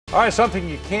All right, something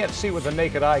you can't see with the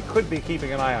naked eye could be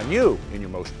keeping an eye on you in your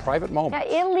most private moments.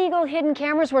 Yeah, illegal hidden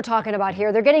cameras we're talking about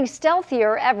here. They're getting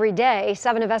stealthier every day.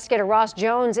 7 investigator Ross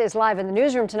Jones is live in the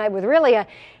newsroom tonight with really an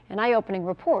eye-opening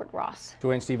report. Ross.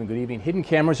 Joanne, Stephen, good evening. Hidden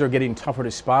cameras are getting tougher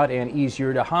to spot and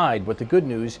easier to hide. But the good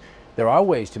news, there are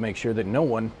ways to make sure that no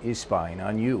one is spying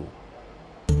on you.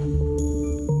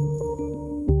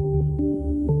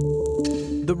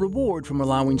 The reward from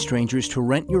allowing strangers to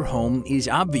rent your home is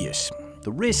obvious.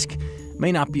 The risk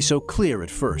may not be so clear at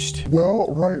first. Well,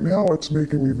 right now it's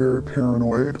making me very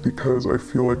paranoid because I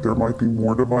feel like there might be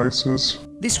more devices.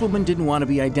 This woman didn't want to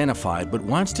be identified, but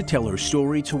wants to tell her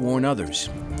story to warn others.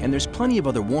 And there's plenty of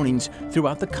other warnings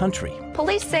throughout the country.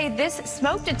 Police say this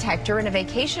smoke detector in a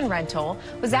vacation rental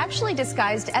was actually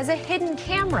disguised as a hidden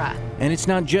camera. And it's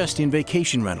not just in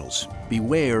vacation rentals.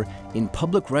 Beware in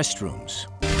public restrooms.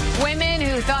 Women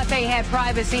who thought they had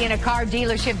privacy in a car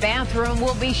dealership bathroom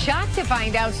will be shocked to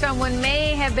find out someone may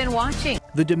have been watching.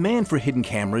 The demand for hidden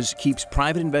cameras keeps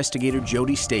private investigator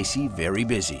Jody Stacy very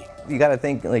busy. You got to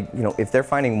think, if they're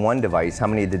finding one device, how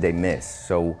many did they miss?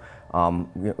 So,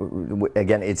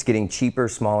 again, it's getting cheaper,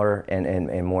 smaller,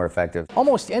 and more effective.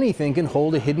 Almost anything can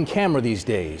hold a hidden camera these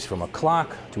days, from a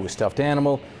clock to a stuffed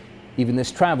animal, even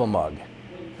this travel mug.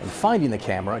 And finding the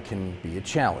camera can be a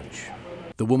challenge.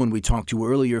 The woman we talked to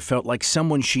earlier felt like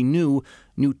someone she knew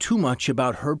too much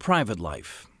about her private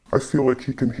life. I feel like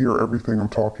he can hear everything I'm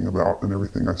talking about and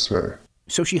everything I say.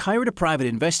 So she hired a private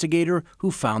investigator who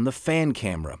found the fan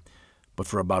camera. But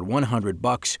for about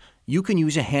 $100, you can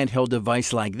use a handheld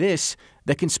device like this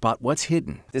that can spot what's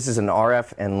hidden. This is an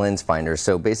RF and lens finder.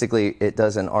 So basically it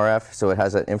does an RF, so it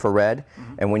has an infrared,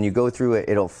 and when you go through it,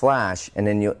 it'll flash, and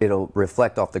then it'll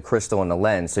reflect off the crystal in the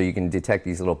lens, so you can detect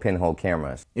these little pinhole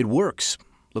cameras. It works.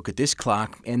 Look at this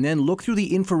clock, and then look through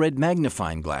the infrared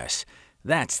magnifying glass.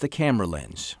 That's the camera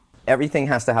lens. Everything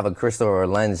has to have a crystal or a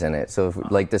lens in it. So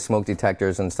like the smoke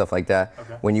detectors and stuff like that,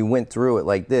 when you went through it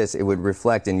like this, it would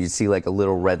reflect and you'd see like a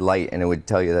little red light and it would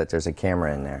tell you that there's a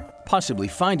camera in there. Possibly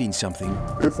finding something.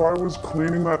 If I was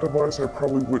cleaning that device, I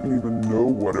probably wouldn't even know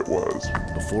what it was.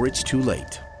 Before it's too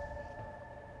late.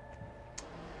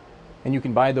 And you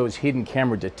can buy those hidden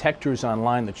camera detectors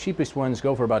online. The cheapest ones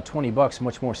go for about $20,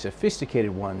 much more sophisticated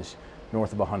ones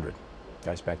north of $100.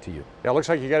 Guys, back to you. Yeah, it looks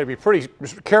like you got to be pretty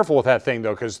careful with that thing,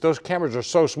 though, because those cameras are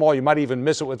so small you might even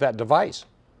miss it with that device.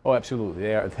 Oh, absolutely.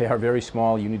 They are very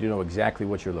small. You need to know exactly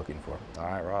what you're looking for. All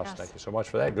right, Ross, thank you so much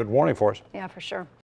for that. Good warning for us. Yeah, for sure.